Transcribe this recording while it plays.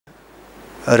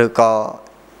ឬក៏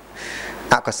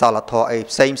អកុសលធម៌អី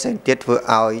ផ្សេងទៀតធ្វើ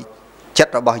ឲ្យចិត្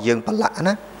តរបស់យើងប្រឡាក់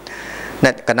ណាអ្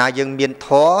នកកណាយើងមានធ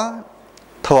ម៌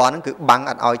ហ្នឹងគឺបាំង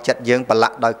អត់ឲ្យចិត្តយើងប្រឡា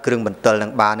ក់ដោយគ្រឿងបន្ទិលនឹ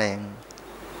ងបានទេ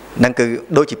ហ្នឹងគឺ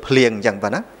ដូចជាភ្លៀងអញ្ចឹងបា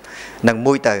ទណានឹង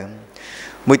មួយ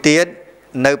ទៀត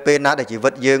នៅពេលណាដែលជីវិ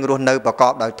តយើងរស់នៅប្រក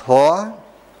បដោយធម៌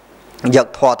យក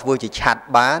ធម៌ធ្វើជាឆាត់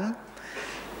បាន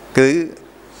គឺ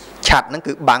ឆាត់ហ្នឹង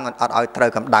គឺបាំងអត់ឲ្យត្រូវ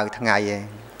កម្ដៅថ្ងៃឯង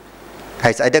ហើ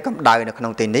យស្អីទៅកម្ដៅនៅក្នុ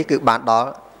ងទីនេះគឺបានដល់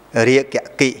រាគ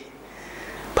កិ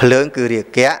ភ្លើងគឺរា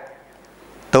គៈ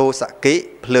ទោសកិ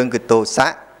ភ្លើងគឺទោ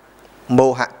សៈមោ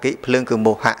ហកិភ្លើងគឺ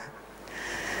មោហៈ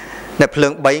នៅភ្លើ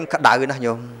ង3ក្ដៅណាស់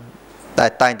ញោមតែ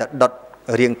តែងតែដុត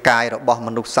រាងកាយរបស់ម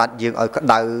នុស្សសត្វយើងឲ្យក្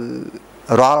ដៅ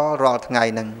រាល់ថ្ងៃ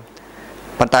ហ្នឹង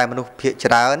ប៉ុន្តែមនុស្សភាគ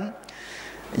ច្រើន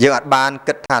យើងអាចបាន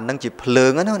គិតថានឹងជាភ្លើ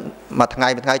ងណាមួយថ្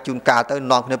ងៃជួនកាលទៅ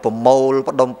នាំគ្នាប្រមូល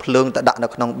ផ្ដុំភ្លើងទៅដាក់នៅ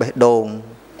ក្នុងបេះដូង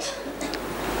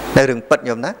នៅរឿងពិត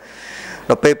ញោមណា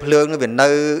ដល់ពេលភ្លើងវានៅ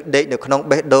ដេកនៅក្នុង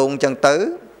បេះដូងអញ្ចឹងទៅ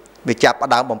វាចាប់ផ្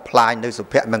ដើមបំផ្លាញនៅសុ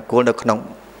ភមង្គលនៅក្នុង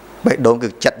បេះដូងគឺ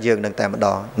ចិត្តយើងនឹងតែម្ដ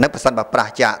ងនឹងប្រសិនបើប្រះ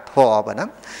ចាកធម៌បាទណា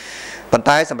ប៉ុន្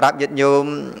តែសម្រាប់ញាតិញោម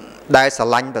ដែលស្រ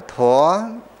ឡាញ់ពធ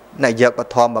នៃយកព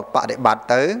ធមកបដិបត្តិ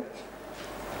ទៅ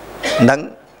នឹង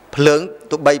ភ្លើង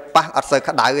ទោះបីប៉ះអត់សូវ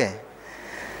ក្តៅទេ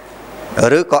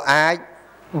ឬក៏អាច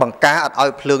បង្ការអត់ឲ្យ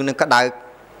ភ្លើងនឹងក្តៅ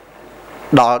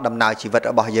ដល់ដំណើរជីវិត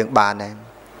របស់យើងបានដែរ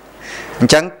អ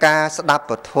ញ្ចឹងការស្ដាប់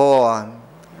ពធ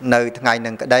នៅថ្ងៃ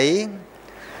នឹងក្តី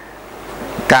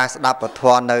ការស្ដាប់ពធ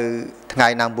នៅថ្ងៃ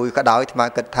ណាមួយក៏ដោយអាត្មា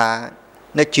គិតថា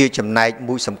នេះជាចំណែក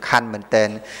មួយសំខាន់មែនទែន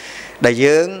ដែល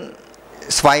យើង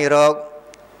ស្វែងរក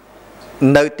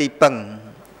នៅទីពឹង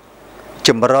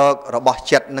ជំរករបស់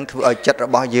ចិត្តនឹងធ្វើឲ្យចិត្តរ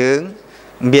បស់យើង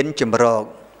មានជំរក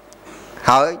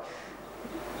ហើយ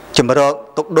ជំរក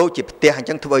ទុកដូចជាផ្ទះអញ្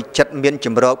ចឹងធ្វើឲ្យចិត្តមាន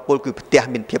ជំរកពលគឺផ្ទះ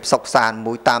មានភាពសុខសាន្ត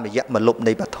មួយតាមរយៈមលុប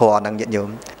នៃពធនឹងញាតិញោម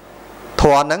ធ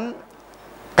ម៌ហ្នឹង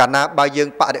កាលណាបើយើង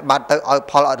បដិបត្តិទៅឲ្យ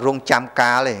ផលអត់រងចាំ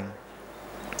កាលទេ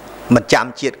មិនចាំ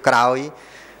ជាតិក្រោយ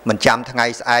មិនចាំថ្ងៃ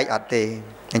ស្អែកអត់ទេ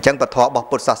អញ្ចឹងពធរបស់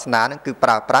ពុទ្ធសាសនាហ្នឹងគឺប្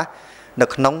រើប្រាស់នៅ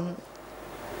ក្នុង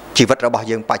ជីវិតរបស់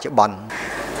យើងបច្ចុប្បន្ន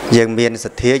យើងមានស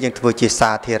ទ្ធាយើងធ្វើជា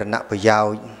សាធារណប្រយោ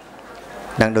ជន៍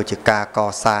នឹងដូចជាការក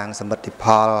សាងសមិទ្ធផ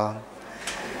ល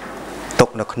ទុក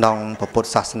នៅក្នុងពុទ្ធ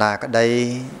សាសនាក្តី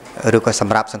ឬក៏ស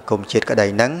ម្រាប់សង្គមជាតិក្តី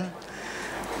ហ្នឹង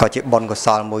ក៏ជាបុណ្យកុស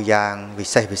លមួយយ៉ាងវិ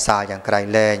សេសវិសាលយ៉ាងក្រៃ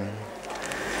លែង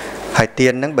ហើយទា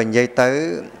នហ្នឹងបើនិយាយទៅ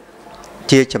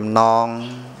ជាចំណង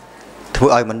ធ្វើ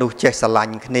ឲ្យមនុស្សចេះស្រឡា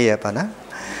ញ់គ្នាបាទណា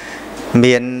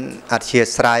មានអធ្យា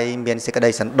ស្រ័យមានសេចក្តី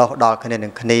សន្តោសដល់គ្នានឹ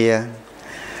ងគ្នា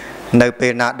នៅពេ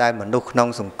លណាដែលមនុស្សក្នុង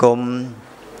សង្គម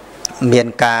មាន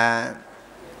ការ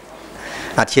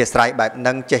អធ្យាស្រ័យបែបហ្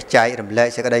នឹងចេះចែករំលែក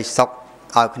សេចក្តីសុខ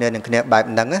ឲ្យគ្នានឹងគ្នាបែប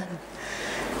ហ្នឹង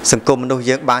សង្គមមនុស្ស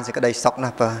យើងបានសេចក្តីសុខណា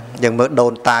ស់បាទយើងមើលដូ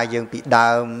នតាយើងពី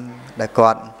ដើមដែល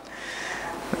គាត់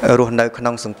រស់នៅក្នុ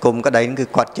ងសង្គមក្តីគឺ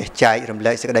គាត់ចេះចែករំ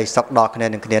លែកសេចក្តីសុខដល់គ្នា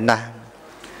នឹងគ្នាណាស់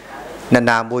អ្នក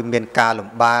ណាមួយមានការលំ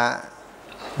បាក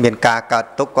មានការកើត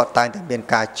ទុក្ខគាត់តែងតែមាន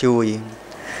ការជួយ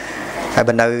ហើយ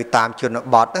បើនៅតាមជន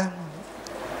បទ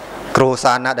គ្រួ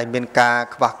សារណាដែលមានការ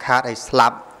ខ្វះខាតឲ្យស្លា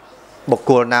ប់បុគ្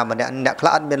គលណាម្នាក់អ្នកខ្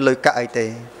លះអត់មានលុយកាក់អីទេ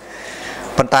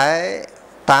ប៉ុន្តែ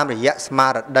តាមរយៈស្មា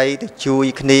រតីទៅជួយ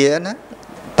គ្នាណា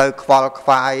ទៅខ្វល់ខ្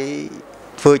វាយ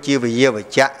ធ្វើជាវិយាវ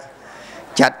ចៈ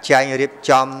ចាត់ចែងរៀប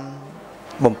ចំ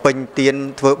បំពេញទាន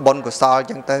ធ្វើបុណ្យកុសលអញ្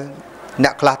ចឹងទៅអ្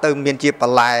នកខ្លះទៅមានជាប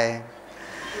ន្លែ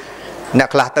អ្នក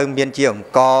ខ្លះទៅមានជាអង្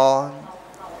គ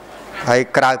ហើយ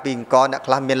ក្រៅពីអង្គអ្នក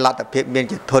ខ្លះមានលទ្ធភាពមាន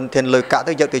ជាធនធានលុយកាក់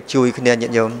ទៅយកទៅជួយគ្នាញា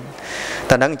តិញោម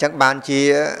តែហ្នឹងអញ្ចឹងបានជា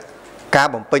ការ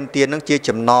បំពេញទានហ្នឹងជា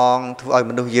ចំណងធ្វើឲ្យ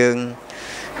មនុស្សយើង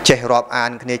ចេះរាប់អា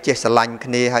នគ្នាចេះស្រឡាញ់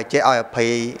គ្នាហើយចេះឲ្យអភ័យ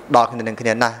ដល់គ្នានឹងគ្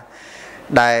នាណាស់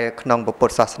ដែលក្នុងពុ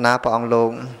ទ្ធសាសនាព្រះអង្គលោក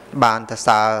បានសរ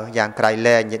សើរយ៉ាងក្រៃ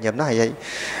លែងញាតិញោមណាហើយ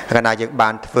កាលណាយើងបា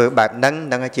នធ្វើបែបហ្នឹង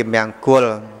នឹងជាមង្គល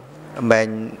មិន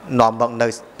នាំមកនៅ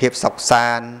ភាពសុខសា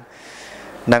ន្ត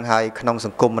នឹងហើយក្នុងស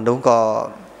ង្គមមនុស្សក៏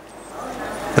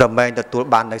រមែងទទួល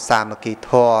បាននៅសាមគ្គី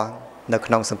ធម៌នៅ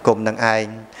ក្នុងសង្គមនឹងឯង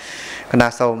គណៈ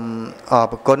សូមអ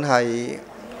រគុណហើយ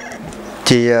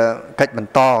ជាកិច្ចប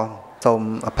ន្តសូម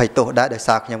អភ័យទោសដែរដោយ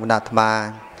សារខ្ញុំគណៈអាត្មា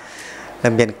ដែ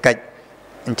លមានកិច្ច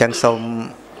អញ្ចឹងសូម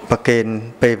ប្រគេន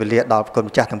ពេលវេលាដល់គុណ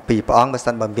ម្ចាស់ទាំងពីរព្រះអង្គបើ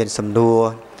សិនបើមានសំណួរ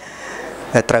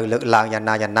ដែលត្រូវលើកឡើងយ៉ាង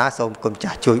ណាសូមគុណម្ចា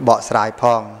ស់ជួយបកស្រាយផ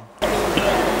ង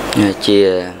ជា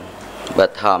ប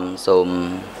ឋមសូម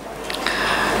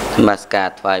នមស្ការ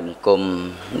ថ្វាយបង្គំ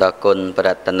ដល់គុណប្រ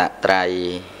តនត្រ័យ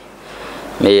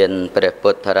មានព្រះពុ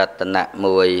ទ្ធរតនៈ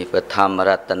1ព្រះធម្ម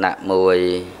រតនៈ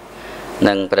1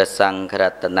និងព្រះសង្ឃរ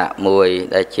តនៈ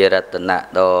1ដែលជារតនៈ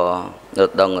ដ៏ឧ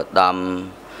ត្តមឧត្តម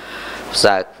ផ្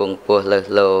សើខ្ពង់ខ្ពស់លើស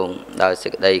លោដោយសេ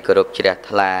ចក្តីគោរពជ្រះ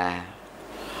ថ្លា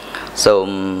សូម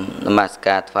នមស្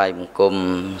ការថ្វាយបង្គំ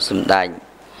សម្ដេច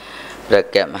ព្រះ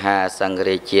កមហាសង្ឃ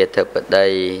រាជាធិបតី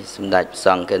សម្ដេចស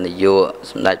ង្ឃនាយក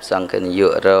សម្ដេចសង្ឃនាយ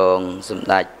ករងសម្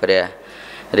ដេចព្រះ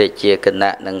រាជាគ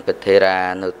ណៈនិងពធេរា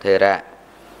នុធេរៈ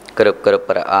គ្រប់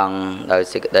ព្រះអង្គដោយ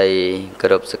សេចក្តីគោ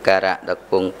រពសក្ការៈដល់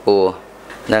ពងពោះ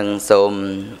និងសូម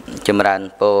ចម្រើន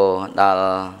ពរដល់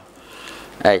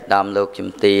ឯកឧត្តមលោកជំ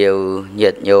ទាវញា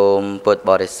តិញោមពុទ្ធ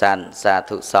បរិស័ទសា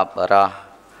ធុសប្បុរស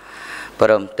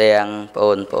ព្រមទាំងប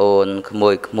ងប្អូនក្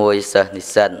មួយសិស្សនិ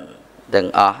ស្សិតទាំង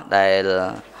អស់ដែល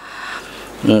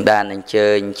បានអញ្ជើ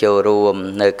ញចូលរួម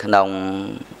នៅក្នុង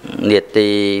នាទី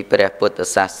ព្រះពុទ្ធ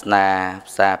សាសនា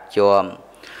ផ្សារភ្ជាប់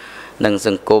និងស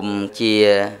ង្គមជា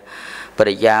ប្រ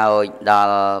យោជន៍ដ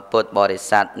ល់ពុទ្ធបរិ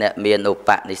ស័ទអ្នកមានឧ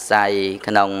បនិស្ស័យ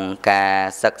ក្នុងការ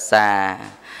សិក្សា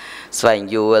ស្វែង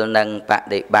យល់និងប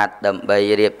ដិបត្តិដើម្បី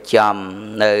រៀបចំ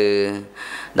នៅ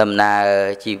ដំណើរ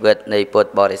ជីវិតនៃពុទ្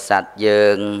ធបរិស័ទយើ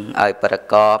ងឲ្យប្រ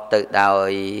កបទៅដោ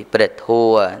យព្រះធ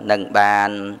ម៌និងបាន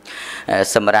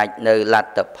សម្រេចនៅលទ្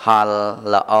ធផល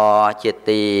ល្អជា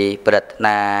ទីប្រាថ្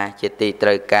នាជាទីត្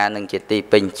រូវការនិងជាទី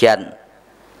ពេញចិត្ត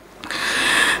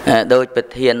ដោយប្រ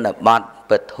ធានបទ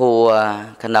ពធัว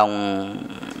ក្នុង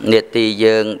នេតិ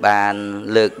យើងបាន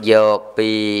លើកយកពី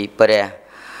ព្រះ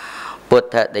ពុទ្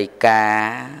ធដីកា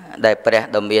ដែលព្រះ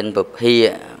ដ៏មានពភាក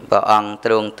ព្រះអង្គ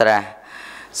ទ្រង់ត្រាស់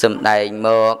សម្ដែងម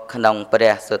កក្នុងព្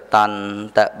រះសុត្តន្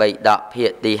តបិដកភា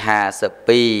គទី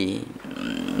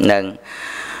52និង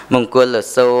មង្គល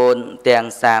សូត្រទាំង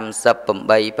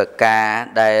38ប្រការ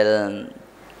ដែល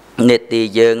នេតិ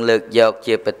យើងលើកយក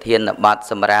ជាប្រធានបទ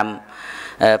សម្រាប់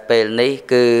ពេលនេះ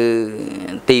គឺ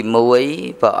ទី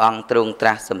1ព្រះអង្គទ្រង់ត្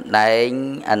រាស់សម្ដែង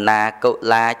អនាគ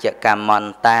លាចកម្ម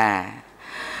ន្តា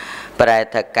ប្រែ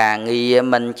ថាការងារ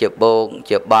មិនជាបោក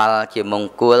ជាបល់ជាម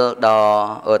ង្គលដ៏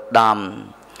ឧត្តម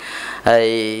ហើយ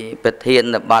ប្រធាន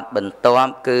បទបន្ទា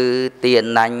ប់គឺទា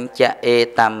នញ្ចអេ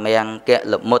តមង្គ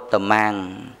លមុត្តមង្គ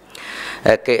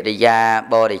កិរិយា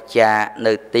បរិច្ចាគ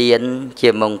នៅទានជា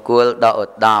មង្គលដ៏ឧ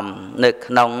ត្តមនៅ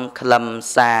ក្នុងខ្លឹម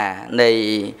សារនៃ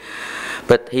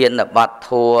ប្រធានបទ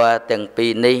ធัวទាំងពី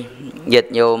រនេះញាតិ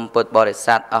ញោមពុទ្ធបរិ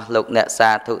ស័ទអស់លោកអ្នក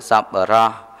សាធុសប្បុរ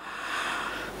ស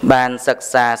បានសិក្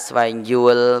សាស្វែងយ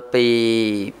ល់ពី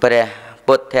ព្រះ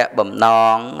ពុទ្ធបំណ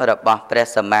ងរបស់ព្រះ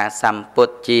សម្មាសម្ពុ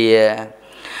ទ្ធជា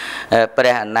ព្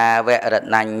រះអនាវរ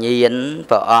ណញ្ញាណ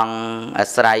ព្រះអង្គអា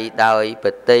ស្រ័យដោយប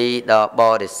តិដ៏ប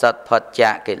រិសុទ្ធផុតចា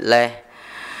កកិលេស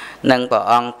និងព្រះ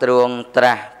អង្គទ្រង់ត្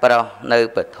រាស់ប្រោសនៅ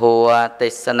ពធัวទេ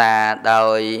សនាដោ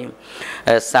យ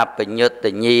សัพពញុត្ត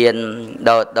ញាណ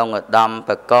ដ៏ដងឧត្តម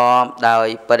ប្រកបដោយ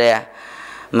ព្រះ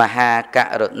មហាក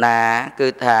រុណាគឺ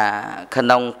ថាក្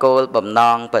នុងគោលបំណ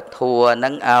ងពធัวនឹ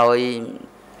ងឲ្យ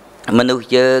មនុស្ស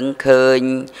យើងឃើញ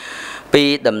ពី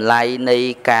តម្លៃនៃ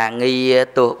ការងារ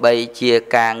ទោះបីជា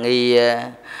ការងារ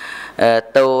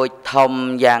តូចធំ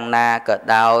យ៉ាងណាក៏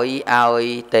ដោយឲ្យ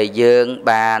តែយើង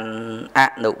បានអ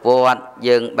នុវត្ត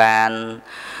យើងបាន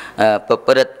ប្រ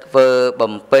ព្រឹត្តធ្វើ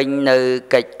បំពេញនៅ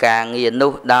កិច្ចការងារ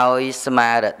នោះដោយស្មា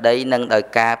រតីនិងដោយ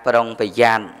ការប្រុងប្រ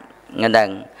យ័ត្នហ្នឹ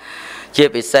ងជា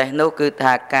ពិសេសនោះគឺ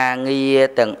ថាការងារ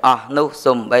ទាំងអស់នោះ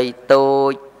សំបីតូ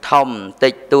ចធំតិ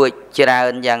ចតួចច្រើ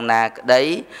នយ៉ាងណាក្តី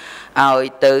ឲ្យ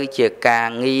ទៅជាការ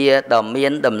ងារដ៏មា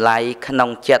នតម្លៃក្នុង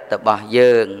ចិត្តរបស់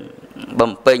យើង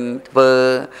បំពេញធ្វើ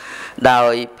ដោ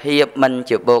យភាពមិន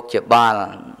ច្បោកច្បល់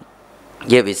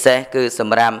ជាពិសេសគឺស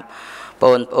ម្រាប់ប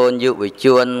ងប្អូនយុវជ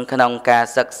នក្នុងការ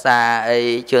សិក្សាអី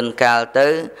ជួនកាលទៅ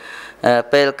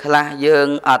ពេលខ្លះយើង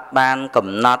អត់បានកំ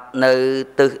ណត់នៅ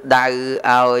ទិសដៅ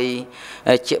ឲ្យ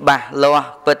ច្បាស់លាស់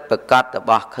ពិតប្រាកដរ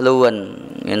បស់ខ្លួន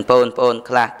មានបងប្អូន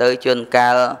ខ្លះទៅជួនកា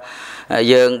ល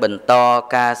យើងបន្ត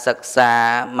ការសិក្សា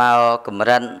មកកម្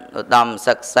រិតឧត្តម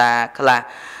សិក្សាខ្លះ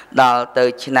ដល់ទៅ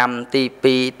ឆ្នាំទី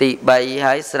2ទី3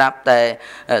ហើយស្រាប់តែ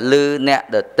ឮអ្នក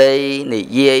ដតីនិ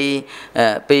យាយ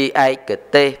ពីឯក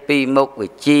ទេសពីមុខវិ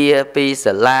ជ្ជាពី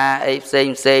សាលាអីផ្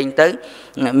សេងទៅ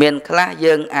មានខ្លះ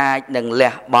យើងអាចនឹង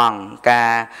លះបង់កា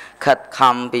រខិត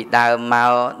ខំពីដើមម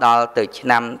កដល់ទៅឆ្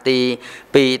នាំទី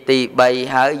2ទី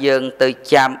3ហើយយើងទៅ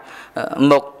ចាប់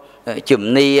មុខជំ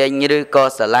នាញឬក៏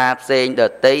សាលាផ្សេងដ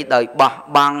ទៃដោយបោះ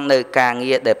បង់នៅការ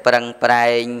ងារដែលប្រឹងប្រែ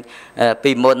ង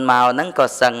ពីមុនមកហ្នឹងក៏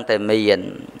សឹងតែមាន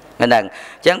ហ្នឹង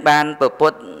អញ្ចឹងបាន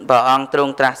ព្រះអង្គទ្រ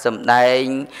ង់ត្រាស់សម្ដែង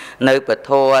នៅព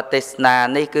ធទេសនា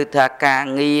នេះគឺថាការ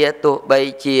ងារទោះបី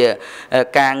ជា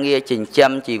ការងារចិញ្ចឹ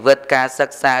មជីវិតការសិ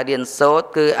ក្សារៀនសូត្រ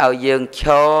គឺឲ្យយើងឈ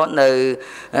រនៅ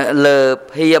លើ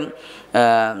ភាព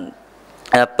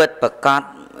ពិតប្រាកដ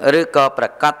ឬក៏ប្រ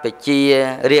កាសវិជា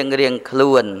រៀងខ្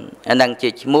លួនអានឹងជា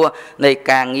ឈ្មោះនៃ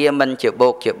ការងារមិនជាបោ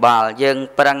កជាបល់យើង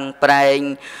ប្រឹងប្រែង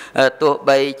ទោះ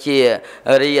បីជា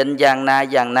រៀនយ៉ាង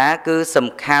ណាគឺសំ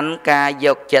ខាន់ការយ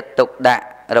កចិត្តទុកដាក់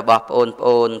របស់ប្អូន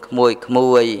ក្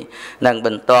មួយនឹងប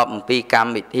ន្ទាប់អំពីកម្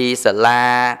មវិធីសាលា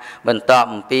បន្ទាប់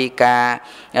អំពីការ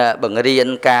បង្រៀន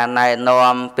ការណែ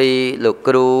នាំពីលោក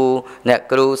គ្រូអ្នក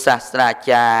គ្រូសាស្ត្រា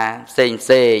ចារ្យផ្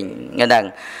សេងហ្នឹង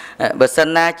បើសិន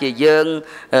ណាជាយើង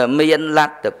មានល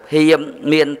ទ្ធភាព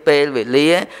មានពេលវេ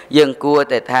លាយើងគួរ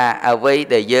តែថាអ្វី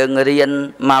ដែលយើងរៀន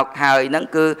មកហើយហ្នឹង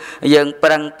គឺយើងប្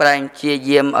រឹងប្រែងព្យា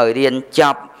យាមឲ្យរៀនច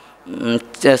ប់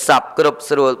សពគ្រប់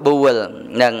ស្រួលបួល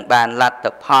នឹងបានលទ្ធ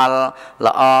ផល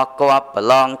ល្អគប់ប្រ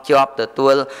ឡងជាប់ទទួ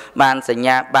លបានសញ្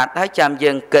ញាបត្រហើយចាំ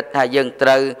យើងគិតថាយើងត្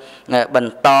រូវប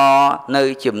ន្តនៅ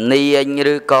ជំនាញ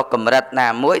ឬក៏កម្រិតណា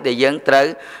មួយដែលយើងត្រូវ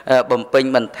បំពេញ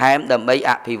បន្ថែមដើម្បី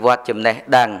អភិវឌ្ឍចំណេះ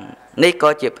ដឹងនេះក៏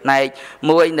ជាផ្នែក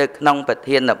មួយនៅក្នុងប្រ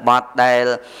ធានបទដែល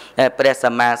ព្រះស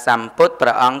ម្មាសម្ពុទ្ធព្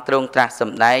រះអង្គទ្រង់ត្រាស់ស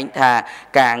ម្ដែងថា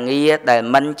ការងារដែល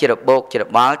មិនច្របូកច្រ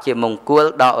បល់ជាមង្គល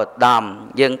ដ៏ឧត្តម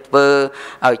យើងធ្វើ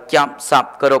ឲ្យចប់សព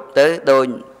គ្រប់ទៅដោយ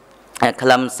ខ្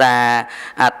លឹមសារ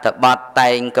អត្ថបទតែ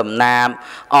ងកំណាព្យ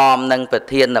អមនឹងប្រ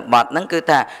ធានបទហ្នឹងគឺ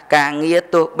ថាការងារ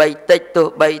ទោះបីតិចទោះ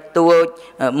បីទួច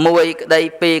មួយក្តី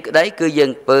ពីរក្តីគឺយើ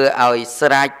ងធ្វើឲ្យ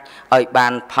ស្រេចឲ្យបា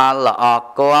នផលល្អ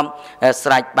គំស្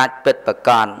រេចបាច់ពិតប្រក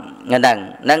បហ្នឹ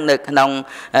ងនៅក្នុង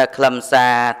ខ្លឹមសា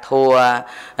រធัว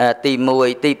ទី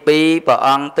1ទី2ព្រះអ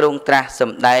ង្គទ្រង់ត្រាស់ស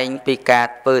ម្ដែងពីការ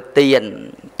ធ្វើទាន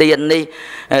នេះ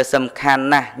សំខាន់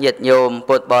ណាស់ញាតិញោម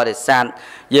ពុទ្ធបរិស័ទ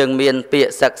យើងមានពាក្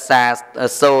យសិក្សា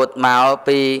សូត្រមក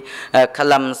ពីខ្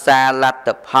លឹមសារលទ្ធ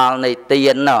ផលនៃទា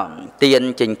នទាន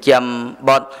ចិញ្ចឹម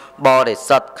បុត្របរិ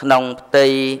សុទ្ធក្នុងផ្ទៃ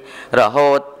រ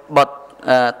ហូតបុត្រ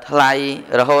ថ្លៃ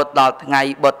រហូតដល់ថ្ងៃ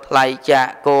បុត្រថ្លៃចា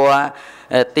គួរ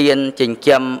ទានចិញ្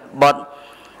ចឹមបុត្រ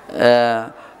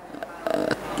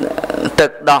ទឹ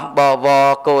កដោះបវរ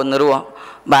កូនរស់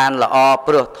បានល្អ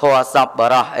ព្រោះធម៌សពប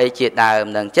រោះអីជាដើម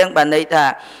ហ្នឹងអញ្ចឹងបានន័យថា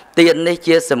ទាននេះ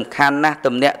ជាសំខាន់ណាស់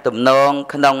ទំនាក់ទំនង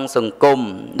ក្នុងសង្គម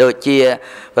ដូចជា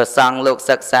ព្រះសង្ឃលោក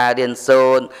សិក្សារៀនសូ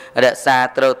ត្ររក្សា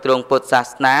ទ្រទ្រង់ពុទ្ធសាស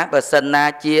នាបើសិនណា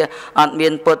ជាអត់មា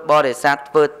នពុទ្ធបរិស័ទ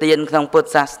ធ្វើទានក្នុងពុទ្ធ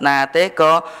សាសនាទេ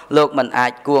ក៏លោកមិនអា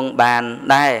ចគួងបាន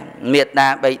ដែរមេត្តា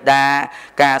បិតា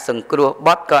ការសង្គ្រោះ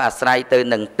បុត្រក៏អាស្រ័យទៅ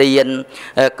នឹងទាន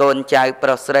កូនចៅប្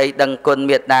រុសស្រីដឹងគុណ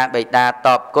មេត្តាបិតាត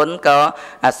បគុណក៏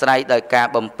អាស្រ័យដោយការ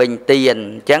បំពេញទាន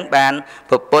អញ្ចឹងបាន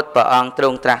ព្រះពុទ្ធព្រះអង្គទ្រ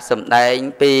ង់ត្រាស់សម្ដែង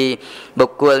ពីបុ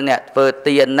គ្គលអ្នកធ្វើ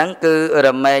ទានហ្នឹងគឺរ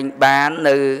មែងបាន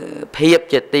នៅភាព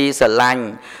ជាទីស្រឡាញ់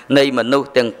នៃមនុស្ស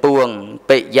ទាំងពួង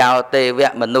បិយោទេ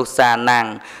វៈមនុស្សសានាំង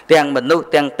ទាំងមនុស្ស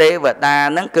ទាំងទេវតា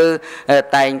ហ្នឹងគឺ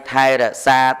តែងថែរក្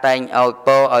សាតែងឲ្យព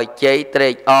រឲ្យជ័យត្រេ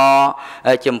កអ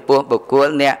រចំពោះបុគ្គល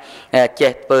អ្នក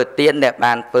ចេះធ្វើទានអ្នក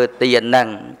បានធ្វើទានហ្នឹង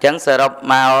អញ្ចឹងសរុប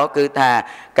មកគឺថា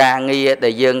ការងារដែ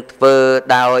លយើងធ្វើ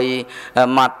ដោយ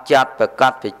ម៉ត់ចត់ប្រក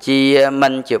បវិជ្ជាមិ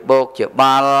នជាបោកជាប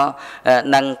ល់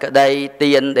នឹងក្តី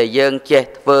ទានដែលយើងចេះ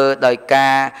ធ្វើដោយកា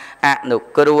រអនុ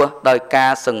គ្រោះដោយកា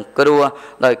រសង្គ្រោះ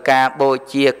ដោយការបូ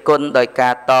ជាគុណដោយកា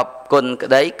រតបគុណក្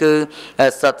តីគឺ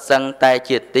សុទ្ធសឹងតែ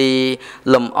ជាទី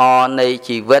លំអនៃ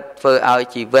ជីវិតធ្វើឲ្យ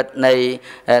ជីវិតនៃ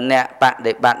អ្នកប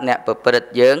ដិបត្តិអ្នកប្រព្រឹត្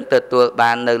តយើងទទួល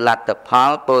បាននៅលទ្ធផ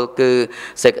លពលគឺ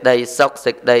សេចក្តីសុខ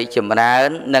សេចក្តីចម្រើន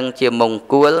និងជាមង្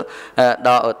គល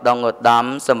ដ៏ឧត្តមឧត្តម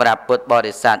សម្រាប់ពុទ្ធប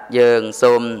រិស័ទយើង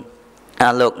សូម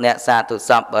លោកអ្នកសាធុ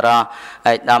សពបរោះឯក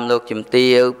ឧត្តមលោកជំទា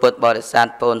វពុទ្ធបរិស័ទ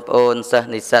បងប្អូនសិស្ស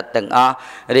និស្សិតទាំងអស់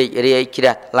រីករាយជ្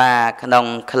រះថ្លាក្នុង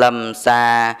ខ្លឹមសា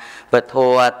រពធ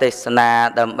ទេសនា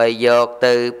ដើម្បីយក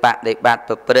ទៅបដិបត្តិ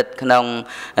ប្រព្រឹត្តក្នុង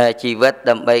ជីវិត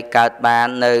ដើម្បីកើតបាន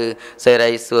នៅសេ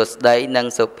រីសួស្តីនិង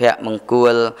សុភមង្គ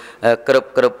លគ្រប់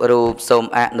រូបសូម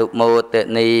អនុមោទ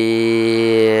នី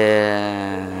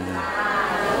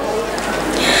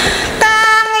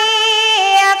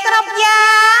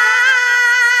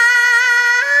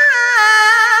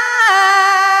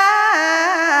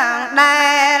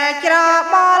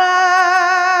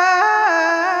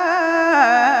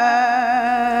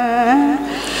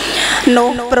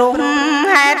នោះព្រម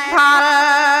ហេតុផល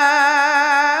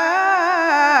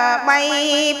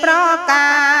3ប្រ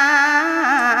ការ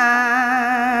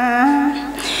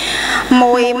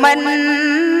មួយមិន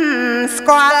ស្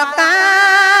គាល់កា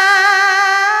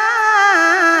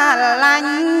រលា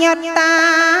ញ់យុត្តា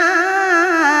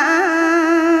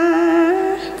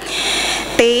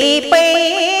ទី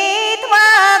2ធ្វើ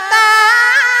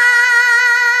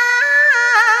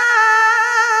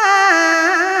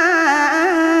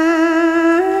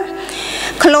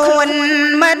ខ្លួន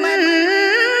មិន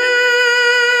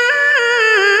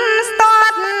ស្ទា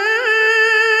ត់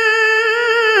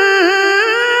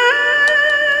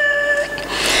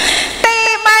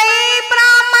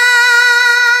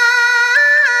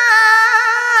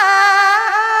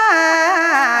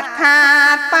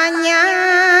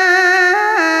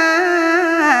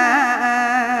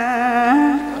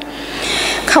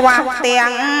ខ្វះទាំ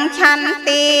ងឆន្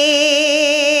ទា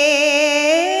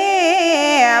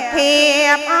ភា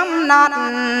ពអំណត់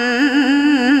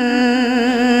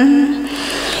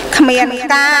គ្មាន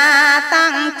ការតាំ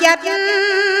ងចិត្ត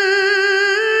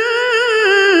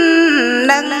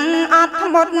នឹងអត់ធ្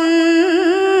មត់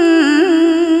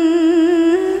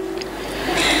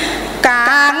កា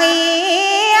រងា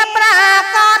រប្រា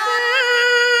កដ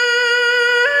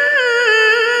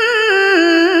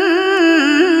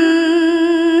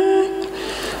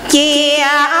ជា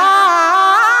អ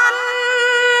ន្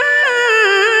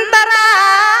ត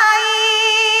រាយ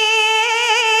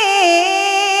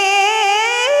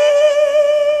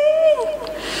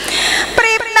ប្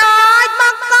រៀបដូចប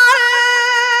កល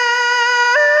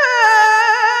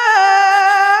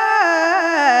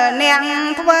អ្នក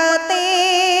ធ្វើទៀ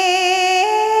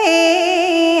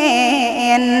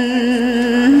ន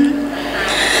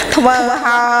ធ្វើ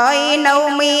ឲ្យនៅ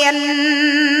មាន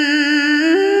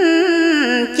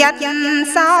ចិត្ត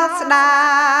សោកស្ដា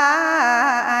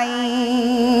យ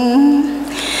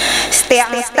ស្ទាំ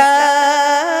ងស្ទើ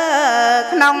រ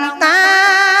ក្នុងកា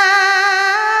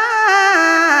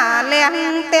រលះ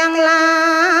ទាំងឡា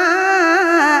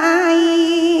យ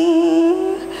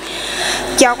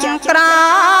ចុកក្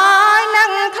រោ